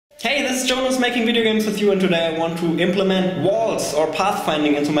Hey, this is Jonas making video games with you, and today I want to implement walls or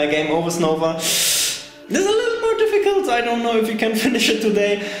pathfinding into my game Ovus Nova. This is a little more difficult, I don't know if you can finish it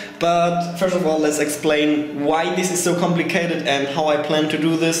today, but first of all let's explain why this is so complicated and how I plan to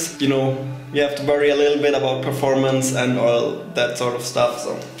do this. You know, you have to worry a little bit about performance and all that sort of stuff,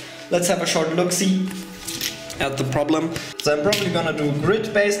 so let's have a short look-see at the problem. So I'm probably gonna do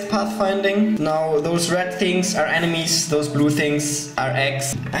grid-based pathfinding. Now those red things are enemies, those blue things are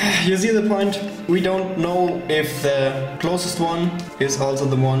eggs. You see the point? We don't know if the closest one is also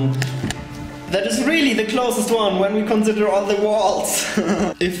the one that is really the closest one when we consider all the walls.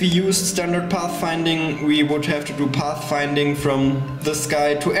 If we used standard pathfinding, we would have to do pathfinding from this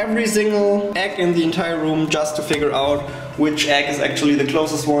guy to every single egg in the entire room just to figure out which egg is actually the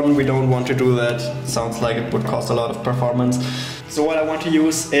closest one. We don't want to do that. Sounds like it would cost a lot of performance. So what I want to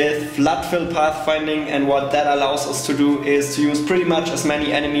use is flood-fill pathfinding, and what that allows us to do is to use pretty much as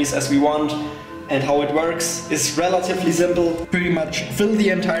many enemies as we want. And how it works is relatively simple. Pretty much fill the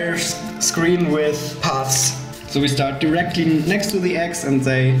entire screen with paths. So we start directly next to the eggs and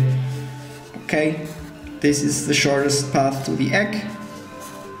say, okay, this is the shortest path to the egg.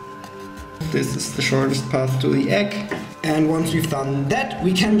 This is the shortest path to the egg. And once we've done that,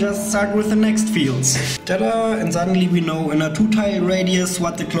 we can just start with the next fields. Ta-da! And suddenly we know in a 2-tile radius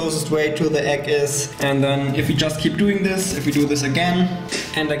what the closest way to the egg is. And then if we just keep doing this, if we do this again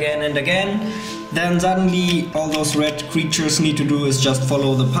and again and again, then suddenly all those red creatures need to do is just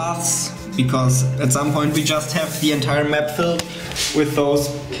follow the paths, because at some point we just have the entire map filled with those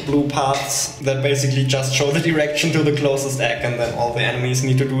blue paths that basically just show the direction to the closest egg, and then all the enemies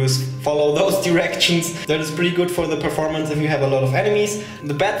need to do is follow those directions. That is pretty good for the performance if you have a lot of enemies.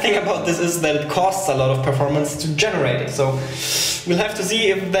 The bad thing about this is that it costs a lot of performance to generate it, so we'll have to see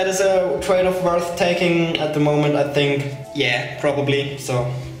if that is a trade-off worth taking. At the moment I think, yeah, probably,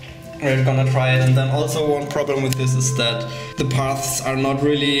 so we're gonna try it. And then also one problem with this is that the paths are not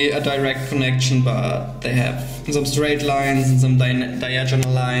really a direct connection, but they have some straight lines and some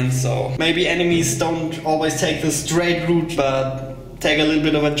diagonal lines, so maybe enemies don't always take the straight route but take a little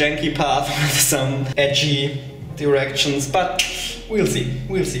bit of a janky path with some edgy directions, but we'll see,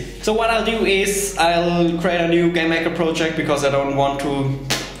 we'll see. So what I'll do is I'll create a new game maker project, because I don't want to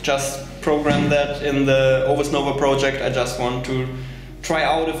just program that in the Ovus Nova project. I just want to try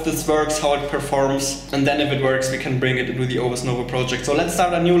out if this works, how it performs, and then if it works we can bring it into the Ovus Nova project. So let's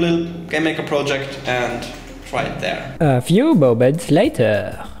start a new little game maker project and try it there. A few moments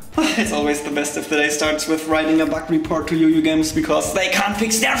later. It's always the best if the day starts with writing a bug report to UU Games, because they can't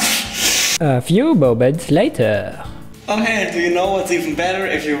fix them. A few moments later. Okay, do you know what's even better?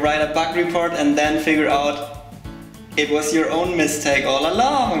 If you write a bug report and then figure out it was your own mistake all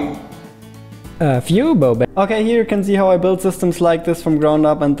along. A few moments. Okay, here you can see how I build systems like this from ground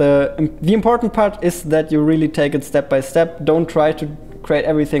up, and the important part is that you really take it step by step. Don't try to create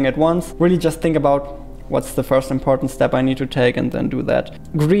everything at once. Really just think about what's the first important step I need to take and then do that.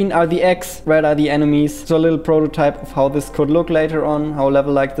 Green are the eggs, red are the enemies. So a little prototype of how this could look later on, how a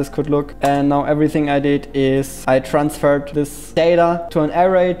level like this could look. And now everything I did is I transferred this data to an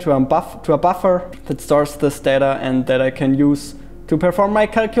array, to a buffer that stores this data and that I can use to perform my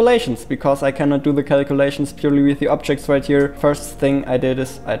calculations, because I cannot do the calculations purely with the objects right here. First thing I did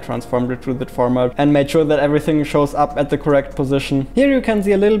is I transformed it to that format and made sure that everything shows up at the correct position. Here you can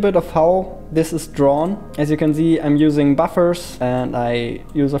see a little bit of how this is drawn. As you can see, I'm using buffers and I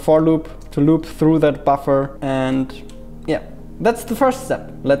use a for loop to loop through that buffer, and yeah, that's the first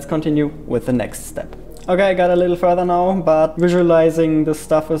step. Let's continue with the next step. Okay, I got a little further now, but visualizing this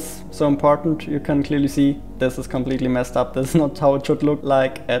stuff is so important. You can clearly see this is completely messed up. This is not how it should look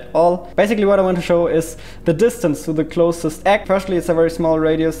like at all. Basically what I want to show is the distance to the closest egg. Firstly, it's a very small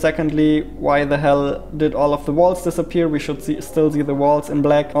radius. Secondly, why the hell did all of the walls disappear? We should still see the walls in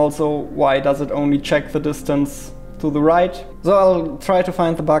black. Also, why does it only check the distance to the right? So I'll try to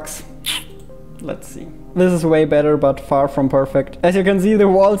find the bugs. Let's see. This is way better, but far from perfect. As you can see, the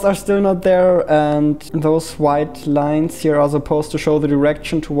walls are still not there, and those white lines here are supposed to show the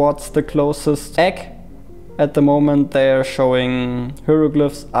direction towards the closest egg. At the moment they are showing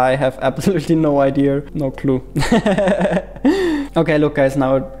hieroglyphs. I have absolutely no idea, no clue. Okay, look guys,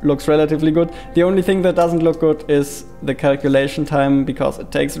 now it looks relatively good. The only thing that doesn't look good is the calculation time, because it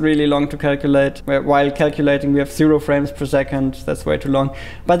takes really long to calculate. While calculating we have 0 frames per second, that's way too long.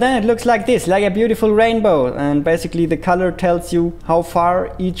 But then it looks like this, like a beautiful rainbow, and basically the color tells you how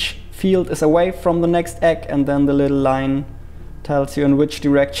far each field is away from the next egg, and then the little line tells you in which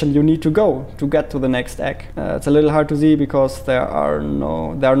direction you need to go to get to the next egg. It's a little hard to see because there are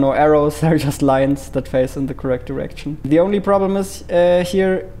no arrows, there are just lines that face in the correct direction. The only problem is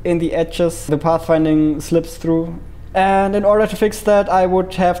here in the edges the pathfinding slips through. And in order to fix that, I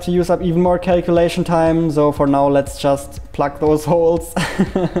would have to use up even more calculation time. So for now, let's just plug those holes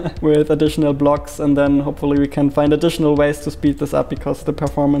with additional blocks, and then hopefully we can find additional ways to speed this up, because the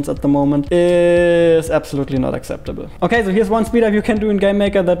performance at the moment is absolutely not acceptable. Okay, so here's one speed up you can do in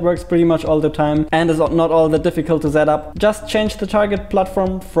GameMaker that works pretty much all the time and is not all that difficult to set up. Just change the target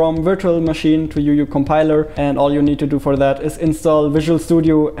platform from virtual machine to UU compiler, and all you need to do for that is install Visual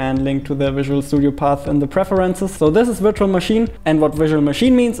Studio and link to the Visual Studio path in the preferences. So this is virtual machine, and what virtual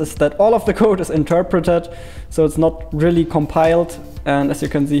machine means is that all of the code is interpreted, so it's not really compiled. And as you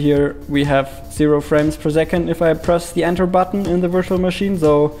can see here, we have 0 frames per second if I press the enter button in the virtual machine,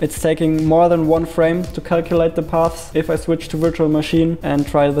 so it's taking more than 1 frame to calculate the paths. If I switch to virtual machine and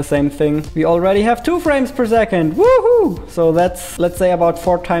try the same thing, we already have 2 frames per second. Woohoo! So that's, let's say, about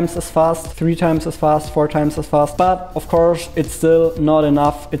 4 times as fast, 3 times as fast, 4 times as fast. But of course, it's still not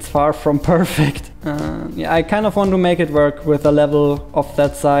enough. It's far from perfect. Yeah, I kind of want to make it work with a level of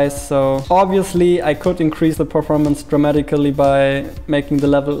that size, so obviously I could increase the performance dramatically by making the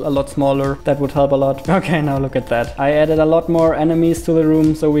level a lot smaller. That would help a lot. Okay, now look at that. I added a lot more enemies to the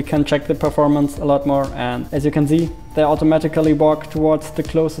room so we can check the performance a lot more, and as you can see, they automatically walk towards the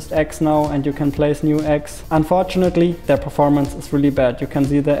closest eggs now, and you can place new eggs. Unfortunately, their performance is really bad. You can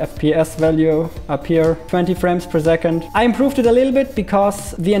see the FPS value up here, 20 frames per second. I improved it a little bit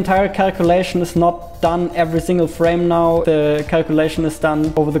because the entire calculation is not done every single frame now. The calculation is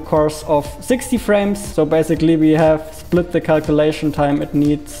done over the course of 60 frames. So basically we have split the calculation time it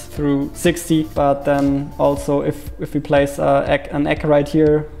needs through 60, but then also if we place an egg right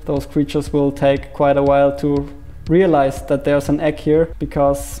here, those creatures will take quite a while to realize that there's an egg here,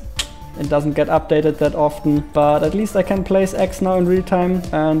 because it doesn't get updated that often. But at least I can place eggs now in real time,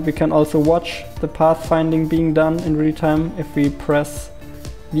 and we can also watch the pathfinding being done in real time if we press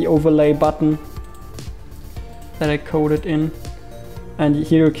the overlay button that I coded in. And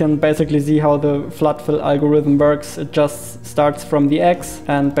here you can basically see how the flood fill algorithm works. It just starts from the eggs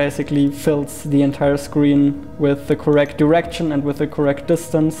and basically fills the entire screen with the correct direction and with the correct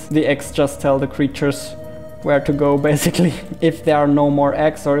distance. The eggs just tell the creatures where to go, basically. If there are no more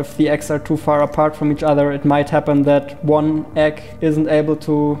eggs, or if the eggs are too far apart from each other, it might happen that one egg isn't able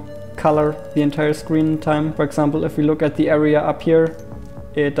to color the entire screen in time. For example, if we look at the area up here,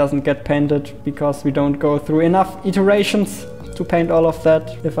 it doesn't get painted because we don't go through enough iterations to paint all of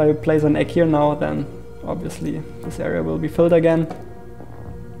that. If I place an egg here now, then obviously this area will be filled again.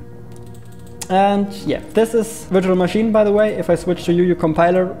 And yeah, this is virtual machine, by the way. If I switch to UU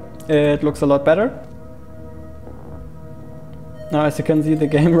compiler, it looks a lot better. Now, as you can see, the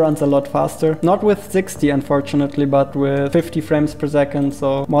game runs a lot faster. Not with 60, unfortunately, but with 50 frames per second,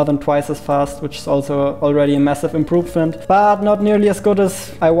 so more than twice as fast, which is also already a massive improvement, but not nearly as good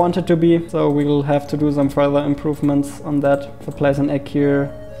as I want it to be. So we will have to do some further improvements on that. If I place an egg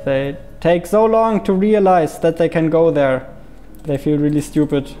here, they take so long to realize that they can go there. They feel really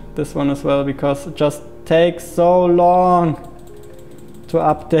stupid, this one as well, because it just takes so long to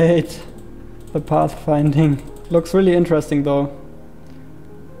update the pathfinding. Looks really interesting though,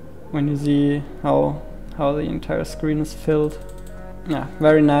 when you see how the entire screen is filled. Yeah,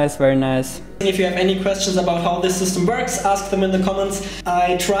 very nice, very nice. If you have any questions about how this system works, ask them in the comments.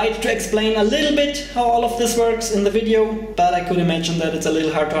 I tried to explain a little bit how all of this works in the video, but I could imagine that it's a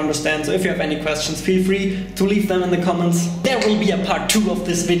little hard to understand. So if you have any questions, feel free to leave them in the comments. There will be a part 2 of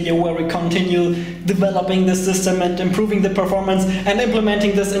this video where we continue developing this system and improving the performance and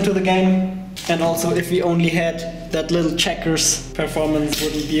implementing this into the game. And also, if we only had that little checkers, performance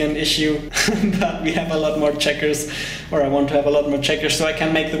wouldn't be an issue. But we have a lot more checkers, or I want to have a lot more checkers, so I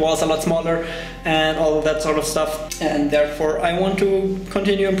can make the walls a lot smaller and all of that sort of stuff. And therefore I want to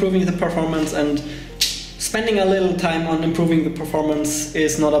continue improving the performance, and spending a little time on improving the performance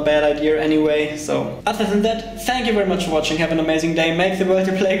is not a bad idea anyway. So other than that, thank you very much for watching. Have an amazing day, make the world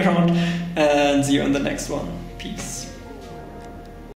your playground, and see you in the next one. Peace.